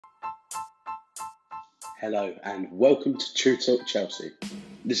Hello and welcome to True Talk Chelsea.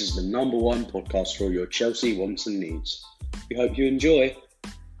 This is the number one podcast for all your Chelsea wants and needs. We hope you enjoy.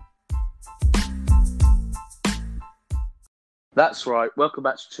 That's right, welcome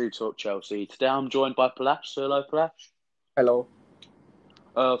back to True Talk Chelsea. Today I'm joined by Palash. So hello Palash. Hello.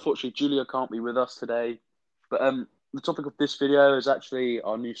 Fortunately Julia can't be with us today. But the topic of this video is actually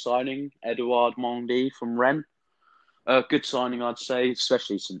our new signing, Edouard Mendy from Rennes. Good signing I'd say,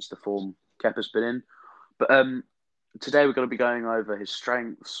 especially since the form Kepa's been in. But today we're going to be going over his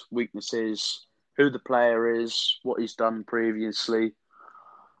strengths, weaknesses, who the player is, what he's done previously.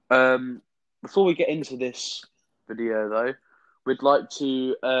 Before we get into this video, though, we'd like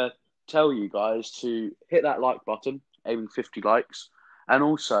to tell you guys to hit that like button, aiming 50 likes. And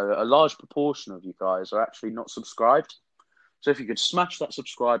also, a large proportion of you guys are actually not subscribed. So if you could smash that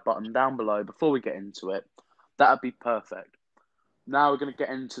subscribe button down below before we get into it, that would be perfect. Now we're going to get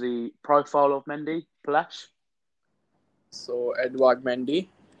into the profile of Mendy. Palash? So, Edouard Mendy,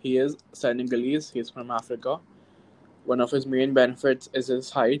 he is Senegalese, he's from Africa. One of his main benefits is his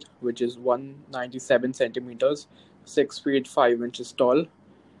height, which is 197 centimeters, 6 feet 5 inches tall.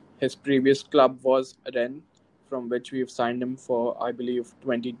 His previous club was Rennes, from which we've signed him for, I believe,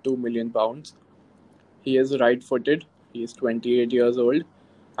 £22 million. He is right-footed, he is 28 years old,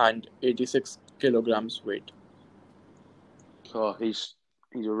 and 86 kilograms weight. Oh, he's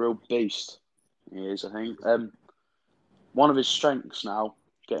a real beast. He is, I think. One of his strengths now,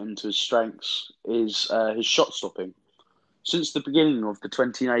 getting into his strengths, is his shot stopping. Since the beginning of the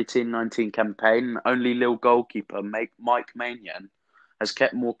 2018-19 campaign, only Lille goalkeeper Mike Maignan has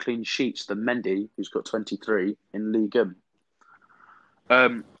kept more clean sheets than Mendy, who's got 23, in Ligue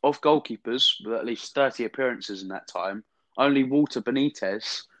 1. Of goalkeepers with at least 30 appearances in that time, only Walter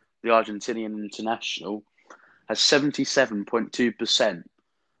Benitez, the Argentinian international, has 77.2%,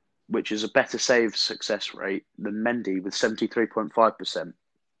 which is a better save success rate than Mendy with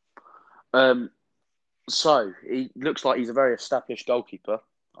 73.5%. So, he looks like he's a very established goalkeeper,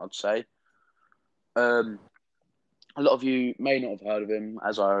 I'd say. A lot of you may not have heard of him,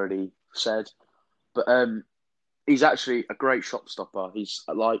 as I already said, but he's actually a great shot stopper. He's,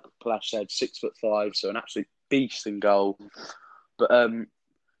 like Palash said, 6'5", so an absolute beast in goal. But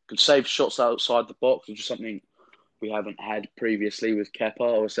could save shots outside the box, which is something we haven't had previously with Kepa.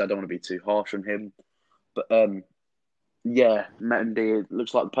 Obviously, I don't want to be too harsh on him. But, yeah, Mendy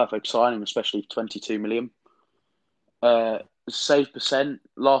looks like the perfect signing, especially 22 million. Save percent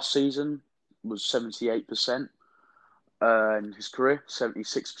last season was 78%. In his career,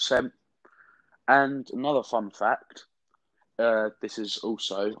 76%. And another fun fact, this is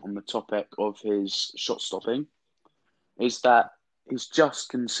also on the topic of his shot stopping, is that he's just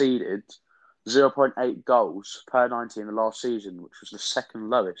conceded 0.8 goals per 90 in the last season, which was the second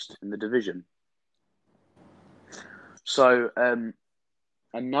lowest in the division. So,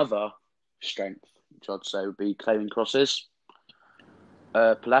 another strength, which I'd say would be claiming crosses.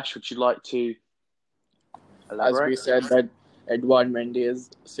 Palash, would you like to elaborate? As we said, that Edouard Mendy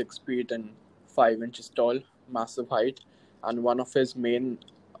is 6 feet and 5 inches tall, massive height, and one of his main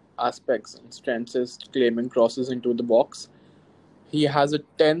aspects and strengths is claiming crosses into the box. He has a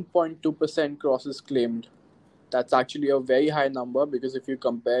 10.2% crosses claimed. That's actually a very high number because if you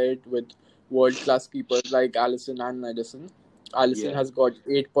compare it with world-class keepers like Alisson and Edison, Alisson has got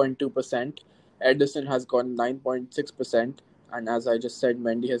 8.2%, Edison has got 9.6%, and as I just said,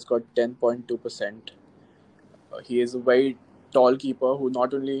 Mendy has got 10.2%. He is a very tall keeper who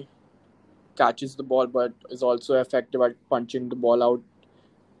not only catches the ball but is also effective at punching the ball out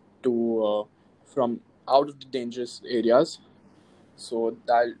to from out of the dangerous areas. So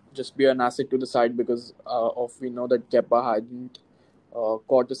that'll just be an asset to the side because we know that Kepa hadn't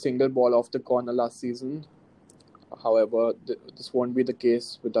caught a single ball off the corner last season. However, this won't be the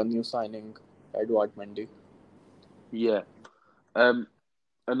case with our new signing, Edouard Mendy. Yeah.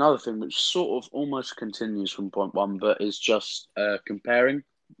 Another thing which sort of almost continues from point one, but is just comparing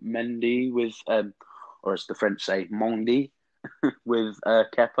Mendy with, or as the French say, Mendy with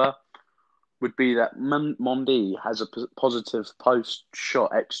Kepa, would be that Mendy has a positive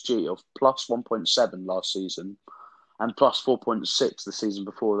post-shot XG of plus 1.7 last season and plus 4.6 the season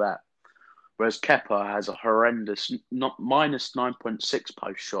before that. Whereas Kepa has a horrendous minus 9.6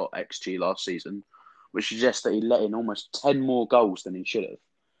 post-shot XG last season, which suggests that he let in almost 10 more goals than he should have,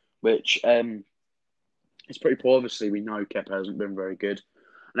 which is pretty poor. Obviously, we know Kepa hasn't been very good.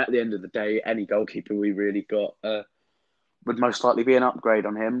 And at the end of the day, any goalkeeper we really got would most likely be an upgrade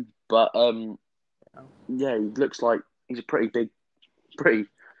on him. But, yeah, he looks like he's a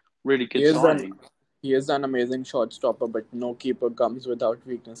really good signing. He is an amazing shot stopper, but no keeper comes without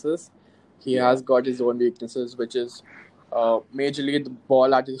weaknesses. He has got his own weaknesses, which is majorly the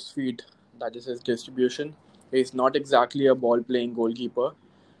ball at his feet. That is his distribution. He's not exactly a ball playing goalkeeper.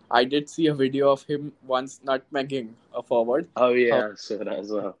 I did see a video of him once nutmegging a forward. Oh How- yeah, I saw that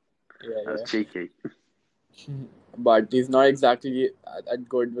as well. Yeah, That's yeah. cheeky. But he's not exactly that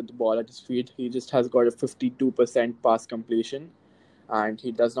good with the ball at his feet. He just has got a 52% pass completion, and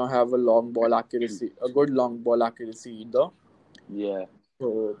he does not have a good long ball accuracy either. Yeah,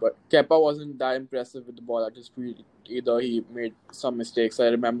 So, but Kepa wasn't that impressive with the ball at his feet either. He made some mistakes. I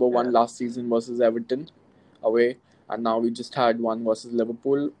remember one last season versus Everton away, and now we just had one versus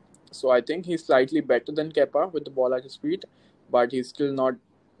Liverpool. So I think he's slightly better than Kepa with the ball at his feet, but he's still not.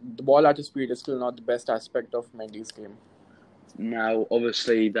 The ball at his feet is still not the best aspect of Mendy's game. now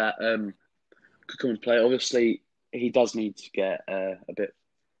obviously that could come and play. Obviously, he does need to get a bit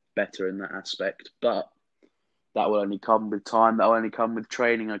better in that aspect, but that will only come with time. That will only come with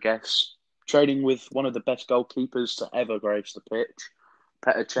training, I guess. Training with one of the best goalkeepers to ever grace the pitch,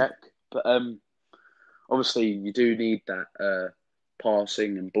 Petr Cech. But obviously, you do need that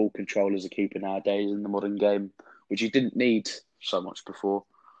passing and ball control as a keeper nowadays in the modern game, which you didn't need so much before.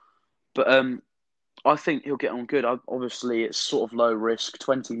 But I think he'll get on good. Obviously, it's sort of low risk.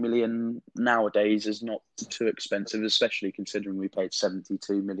 20 million nowadays is not too expensive, especially considering we paid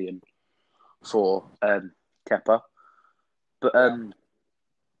 72 million for Kepa. But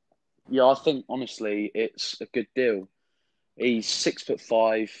yeah, I think honestly it's a good deal. He's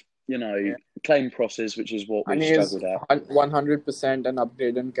 6'5", Yeah. playing crosses, which is what And we've he is struggled at. 100% an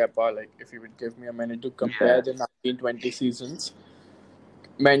upgrade in Kepa. Like, if you would give me a minute to compare Yeah, the 1920 seasons,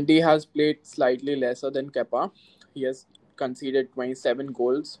 Mendy has played slightly lesser than Kepa. He has conceded 27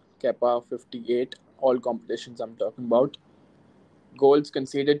 goals, Kepa 58, all competitions I'm talking about. Goals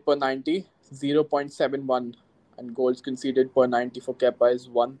conceded per 90, 0.71, and goals conceded per 90 for Kepa is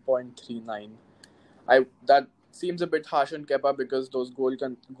 1.39. That seems a bit harsh on Kepa because those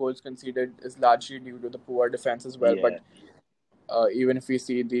goals conceded is largely due to the poor defense as well. But yeah, even if we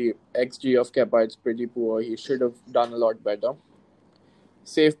see the XG of Kepa, it's pretty poor. He should have done a lot better.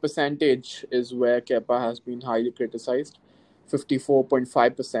 Save percentage is where Kepa has been highly criticized,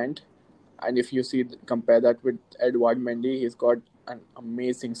 54.5%. And if you compare that with Edouard Mendy, he's got an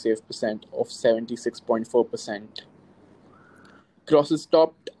amazing save percent of 76.4%. Crosses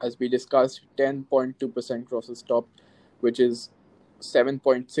stopped, as we discussed, 10.2% crosses stopped, which is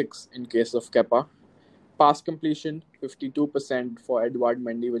 7.6 in case of Kepa. Pass completion, 52% for Edouard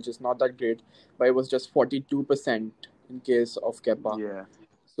Mendy, which is not that great, but it was just 42% in case of Kepa. yeah.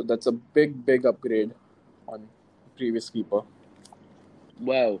 So that's a big upgrade on previous keeper.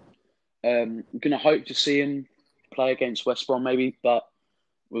 Well, I'm gonna hope to see him play against West Brom maybe, but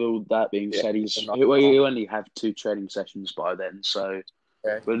with all that being Yeah, said, they're not he'll only have 2 training sessions by then, so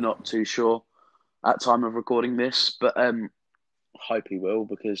okay. we're not too sure at time of recording this. But hope he will,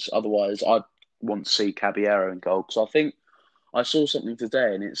 because otherwise I'd want to see Caballero in goal. Because I think I saw something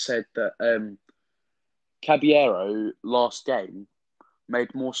today and it said that Caballero last game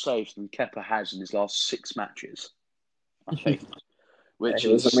made more saves than Kepa has in his last 6 matches. I think, Yeah, which he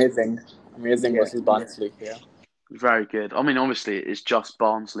was is amazing yeah, versus Barnsley. Yeah, very good. I mean, obviously it's just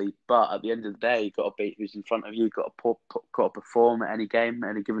Barnsley, but at the end of the day, you got to beat who's in front of you. Got to perform at any game, at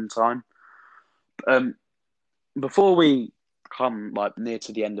any given time. Um, Before we come like near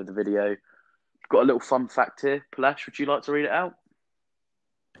to the end of the video, got a little fun fact here. Palash, would you like to read it out?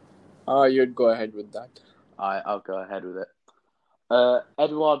 you'd go ahead with that. I'll go ahead with it.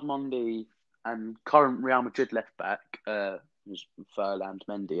 Edouard Mendy and current Real Madrid left back, Ferland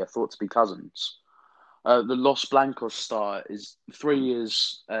Mendy, are thought to be cousins. The Los Blancos star is 3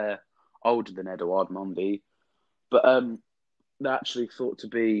 years older than Edouard Mendy, but they're actually thought to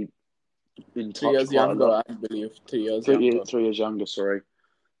be in 3 years touch quite a lot. younger, I believe. 3 years younger. 3 years younger, sorry.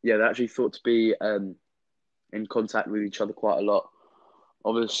 Yeah, they're actually thought to be in contact with each other quite a lot.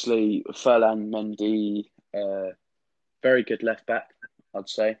 Obviously, Ferland Mendy, very good left back, I'd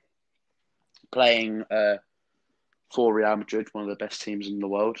say. Playing for Real Madrid, one of the best teams in the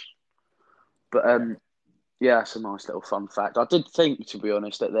world. But yeah, it's a nice little fun fact. I did think, to be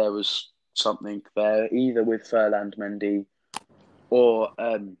honest, that there was something there, either with Ferland Mendy or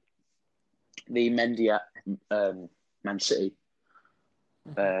the Mendy at Man City.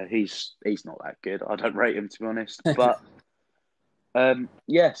 He's not that good. I don't rate him, to be honest. But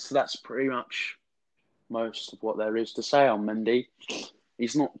yes, that's pretty much most of what there is to say on Mendy.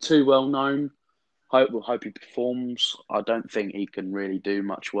 He's not too well known. We'll hope he performs. I don't think he can really do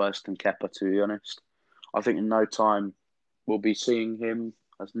much worse than Kepa, to be honest. I think in no time we'll be seeing him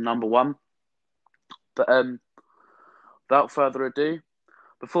as number one. But without further ado,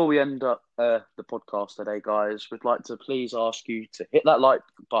 Before we end up the podcast today, guys, we'd like to please ask you to hit that like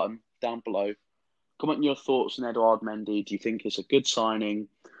button down below. Comment your thoughts on Edouard Mendy. Do you think it's a good signing?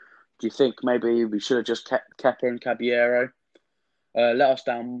 Do you think maybe we should have just kept Kepa and Caballero? Let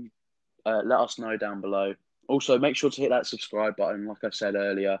us know down below. Also, make sure to hit that subscribe button, like I said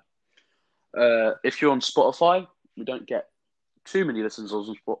earlier. If you're on Spotify, we don't get too many listeners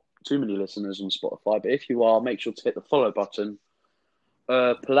on Spotify, but if you are, make sure to hit the follow button.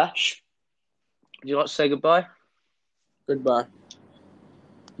 Palash, would you like to say goodbye? Goodbye.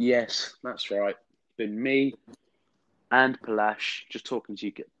 Yes, that's right. It's been me and Palash just talking to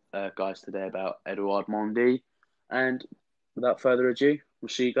you guys today about Edouard Mendy. And without further ado, we'll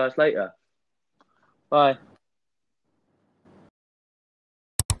see you guys later. Bye.